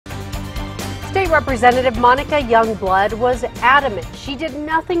State Representative Monica Youngblood was adamant she did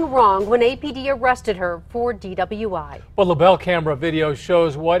nothing wrong when APD arrested her for DWI. Well, LaBelle camera video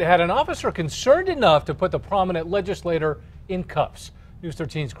shows what had an officer concerned enough to put the prominent legislator in cuffs. News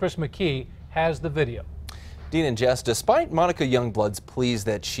 13's Chris McKee has the video. Dean and Jess, despite Monica Youngblood's pleas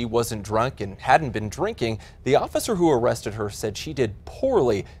that she wasn't drunk and hadn't been drinking, the officer who arrested her said she did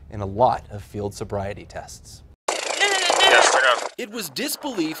poorly in a lot of field sobriety tests. It was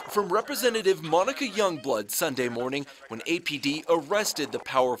disbelief from Representative Monica Youngblood Sunday morning when APD arrested the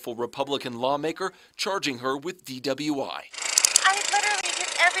powerful Republican lawmaker, charging her with DWI. I literally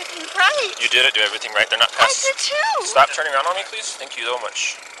did everything right. You did everything right. They're not past. I did too. Stop turning around on me, please. Thank you so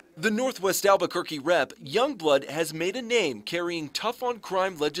much. The Northwest Albuquerque rep, Youngblood, has made a name carrying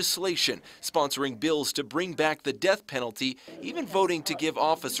tough-on-crime legislation, sponsoring bills to bring back the death penalty, even voting to give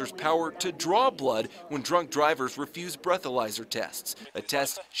officers power to draw blood when drunk drivers refuse breathalyzer tests, a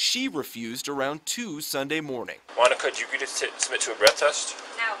test she refused around 2 Sunday morning. Monica, do you agree to submit to a breath test?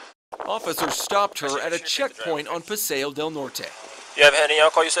 No. Officers stopped her at a checkpoint on Paseo del Norte. You have any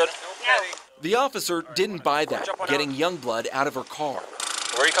alcohol, you said? No. The officer didn't buy that, getting Youngblood out of her car.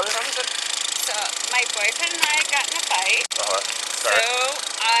 Where are you coming from, you said? So my boyfriend and I got in a fight. So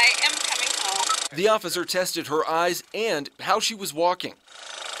I am coming home. The officer tested her eyes and how she was walking. 1,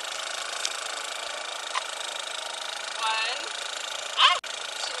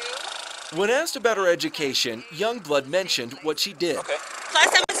 2. When asked about her education, Youngblood mentioned what she did. Okay.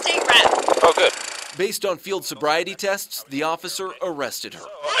 Plus I'm a state rep. Oh, good. Based on field sobriety tests, the officer arrested her.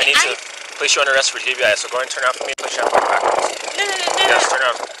 I need to place you under arrest for DWI, so go ahead and turn around for me and place you back. No. Yes, turn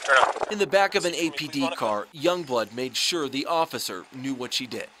around. In the back of an APD car, Youngblood made sure the officer knew what she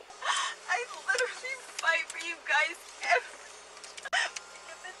did. I literally fight for you guys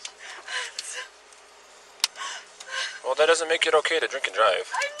Well, that doesn't make it okay to drink and drive.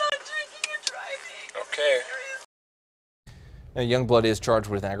 I'm not drinking and driving. Okay. Now, Youngblood is charged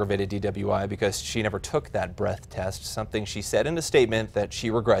with aggravated DWI because she never took that breath test, something she said in a statement that she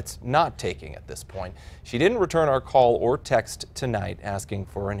regrets not taking at this point. She didn't return our call or text tonight asking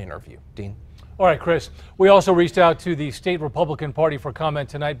for an interview. Dean? All right, Chris. We also reached out to the state Republican Party for comment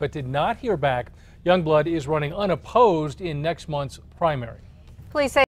tonight, but did not hear back. Youngblood is running unopposed in next month's primary. Police say